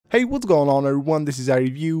Hey, what's going on everyone, this is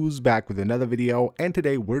iReviews back with another video, and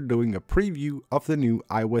today we're doing a preview of the new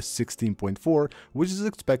iOS 16.4, which is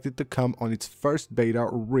expected to come on its first beta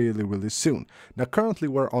really soon. Now currently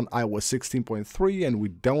we're on iOS 16.3 and we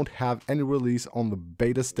don't have any release on the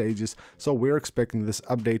beta stages, so we're expecting this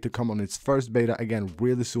update to come on its first beta again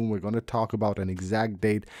really soon. We're going to talk about an exact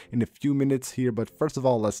date in a few minutes here, but first of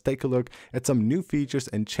all let's take a look at some new features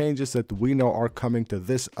and changes that we know are coming to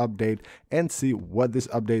this update and see what this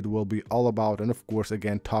update will be all about, and of course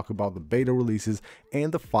again talk about the beta releases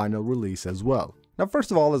and the final release as well. Now first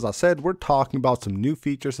of all, as I said, we're talking about some new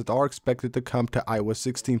features that are expected to come to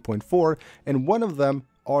iOS 16.4, and one of them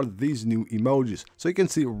are these new emojis. So you can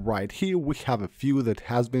see right here we have a few that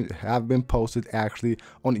have been posted actually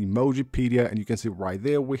on Emojipedia, and you can see right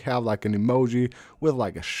there we have like an emoji with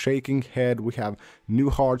like a shaking head, we have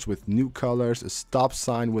new hearts with new colors, a stop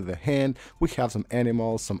sign with a hand, we have some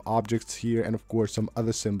animals, some objects here, and of course some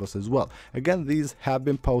other symbols as well. Again, these have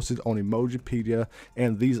been posted on Emojipedia,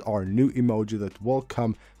 and these are new emoji that will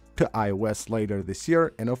come to iOS later this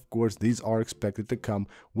year, and of course these are expected to come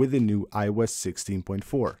with the new iOS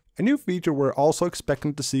 16.4. A new feature we're also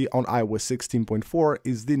expecting to see on iOS 16.4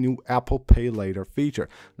 is the new Apple Pay Later feature.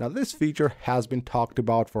 Now this feature has been talked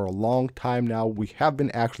about for a long time now. We have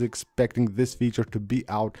been actually expecting this feature to be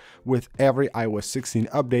out with every iOS 16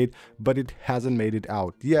 update, but it hasn't made it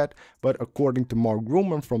out yet. But according to Mark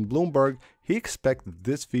Gurman from Bloomberg, he expects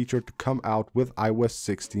this feature to come out with iOS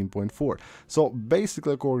 16.4. So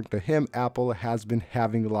basically, according to him, Apple has been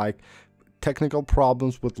having like technical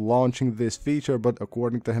problems with launching this feature, but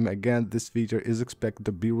according to him, again, this feature is expected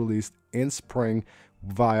to be released in spring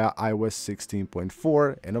via iOS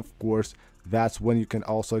 16.4, and of course that's when you can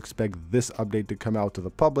also expect this update to come out to the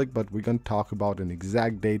public, but we're going to talk about an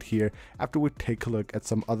exact date here after we take a look at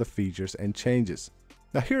some other features and changes.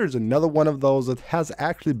 Now here's another one of those that has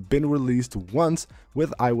actually been released once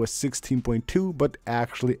with iOS 16.2, but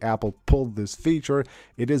actually Apple pulled this feature.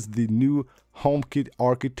 It is the new HomeKit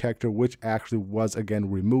architecture, which actually was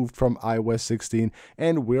again removed from iOS 16,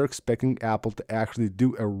 and we're expecting Apple to actually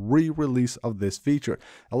do a re-release of this feature.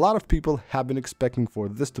 A lot of people have been expecting for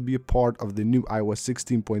this to be a part of the new iOS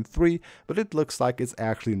 16.3, but it looks like it's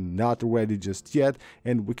actually not ready just yet,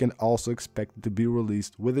 and we can also expect it to be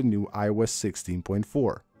released with the new iOS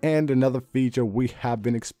 16.4. And another feature we have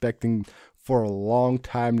been expecting for a long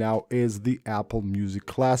time now is the Apple Music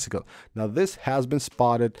Classical. Now this has been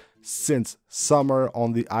spotted since summer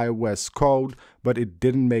on the iOS code, but it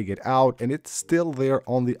didn't make it out, and it's still there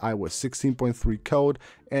on the iOS 16.3 code,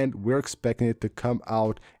 and we're expecting it to come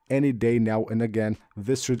out any day now. And again,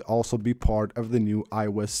 this should also be part of the new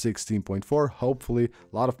iOS 16.4. Hopefully,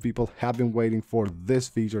 a lot of people have been waiting for this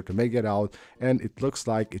feature to make it out, and it looks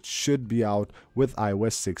like it should be out with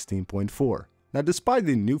iOS 16.4. Now, despite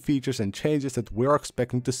the new features and changes that we're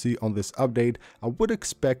expecting to see on this update, I would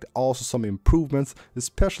expect also some improvements,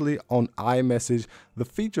 especially on iMessage, the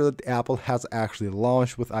feature that Apple has actually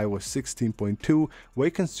launched with iOS 16.2, where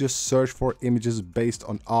you can just search for images based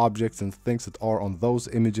on objects and things that are on those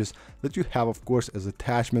images that you have, of course, as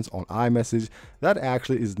attachments on iMessage. That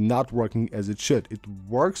actually is not working as it should. It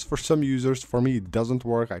works for some users. For me, it doesn't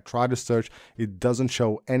work. I try to search, it doesn't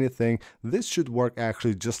show anything. This should work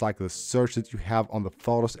actually just like the search that you have on the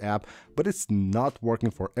Photos app, but it's not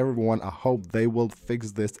working for everyone. I hope they will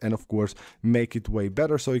fix this and of course make it way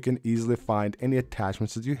better so you can easily find any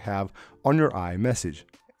attachments that you have on your iMessage.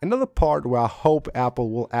 Another part where I hope Apple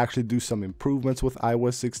will actually do some improvements with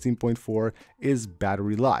iOS 16.4 is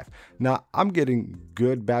battery life. Now, I'm getting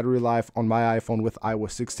good battery life on my iPhone with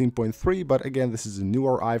iOS 16.3, but again, this is a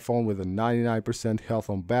newer iPhone with a 99% health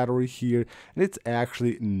on battery here, and it's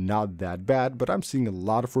actually not that bad, but I'm seeing a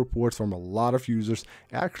lot of reports from a lot of users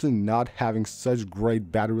actually not having such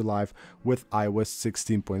great battery life with iOS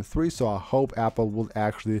 16.3, so I hope Apple will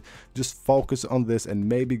actually just focus on this and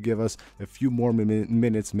maybe give us a few more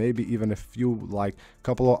minutes, maybe even a few like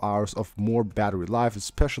couple of hours of more battery life,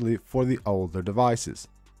 especially for the older devices.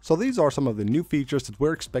 So these are some of the new features that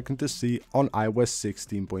we're expecting to see on iOS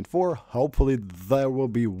 16.4. Hopefully there will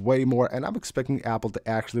be way more, and I'm expecting Apple to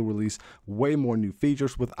actually release way more new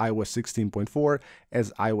features with iOS 16.4,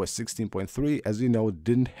 as iOS 16.3, as you know,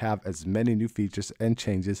 didn't have as many new features and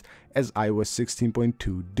changes as iOS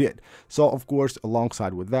 16.2 did. So of course,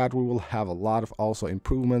 alongside with that, we will have a lot of also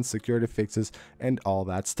improvements, security fixes, and all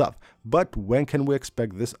that stuff. But when can we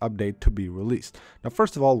expect this update to be released? Now,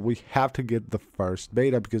 first of all, we have to get the first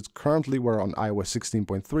beta, because currently we're on iOS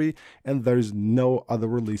 16.3 and there's no other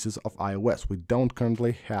releases of iOS. We don't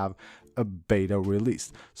currently have a beta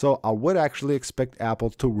release. So I would actually expect Apple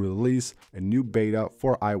to release a new beta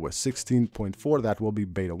for iOS 16.4. That will be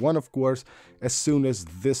beta 1, of course, as soon as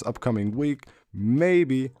this upcoming week,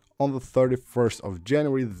 maybe on the 31st of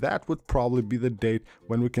January. That would probably be the date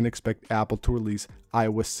when we can expect Apple to release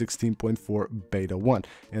iOS 16.4 beta 1.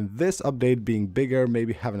 And this update being bigger,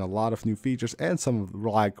 maybe having a lot of new features and some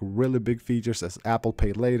like really big features as Apple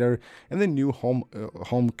Pay Later and the new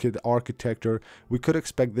HomeKit architecture, we could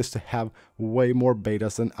expect this to have way more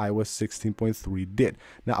betas than iOS 16.3 did.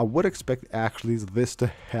 Now I would expect actually this to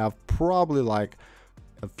have probably like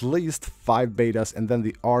at least 5 betas and then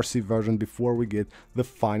the RC version before we get the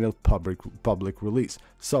final public release.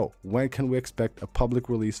 So when can we expect a public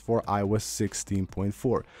release for iOS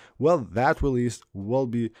 16.4? Well, that release will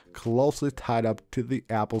be closely tied up to the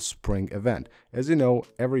Apple Spring event. As you know,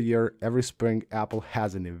 every year, every spring, Apple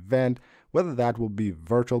has an event, whether that will be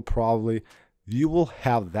virtual probably. You will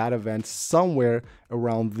have that event somewhere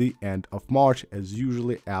around the end of March, as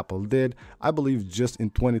usually Apple did. I believe just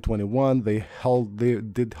in 2021 they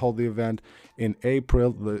did hold the event in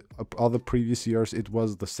April. The other previous years it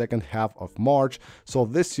was the second half of March. So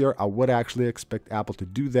this year I would actually expect Apple to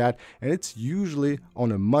do that, and it's usually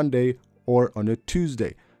on a Monday or on a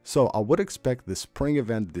Tuesday. So I would expect the spring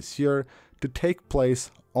event this year to take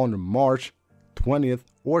place on March 20th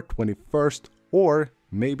or 21st or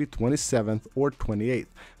maybe 27th or 28th.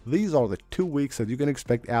 These are the 2 weeks that you can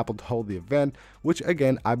expect Apple to hold the event, which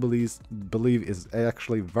again I believe is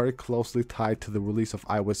actually very closely tied to the release of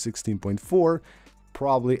iOS 16.4.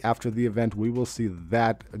 Probably after the event we will see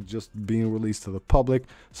that just being released to the public.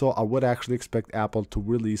 So I would actually expect Apple to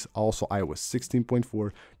release also iOS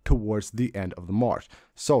 16.4 towards the end of the March.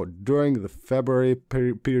 So during the February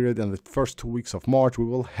period and the first 2 weeks of March, we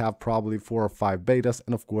will have probably 4 or 5 betas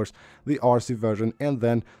and of course the RC version, and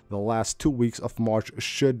then the last 2 weeks of March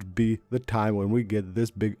should be the time when we get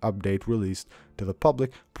this big update released to the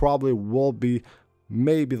public. Probably will be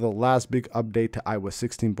maybe the last big update to iOS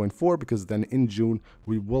 16.4, because then in June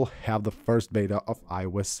we will have the first beta of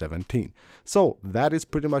iOS 17. So that is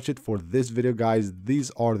pretty much it for this video, guys. These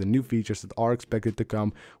are the new features that are expected to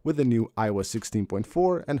come with the new iOS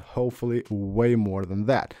 16.4 and hopefully way more than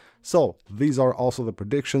that. So these are also the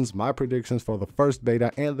predictions, my predictions for the first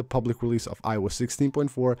beta and the public release of iOS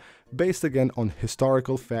 16.4, based again on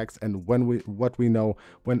historical facts and what we know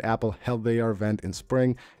when Apple held their event in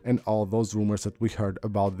spring and all those rumors that we heard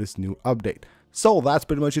about this new update. So that's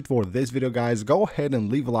pretty much it for this video, guys. Go ahead and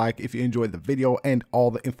leave a like if you enjoyed the video and all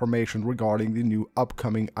the information regarding the new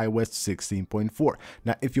upcoming iOS 16.4.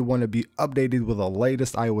 Now, if you want to be updated with the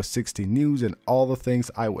latest iOS 16 news and all the things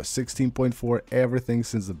iOS 16.4, everything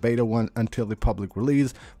since the beta 1 until the public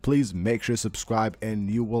release, please make sure to subscribe, and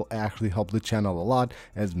you will actually help the channel a lot,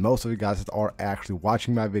 as most of you guys that are actually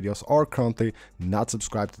watching my videos are currently not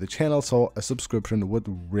subscribed to the channel, so a subscription would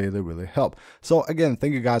really help. So again,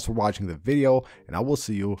 thank you guys for watching the video, and I will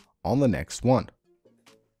see you on the next one.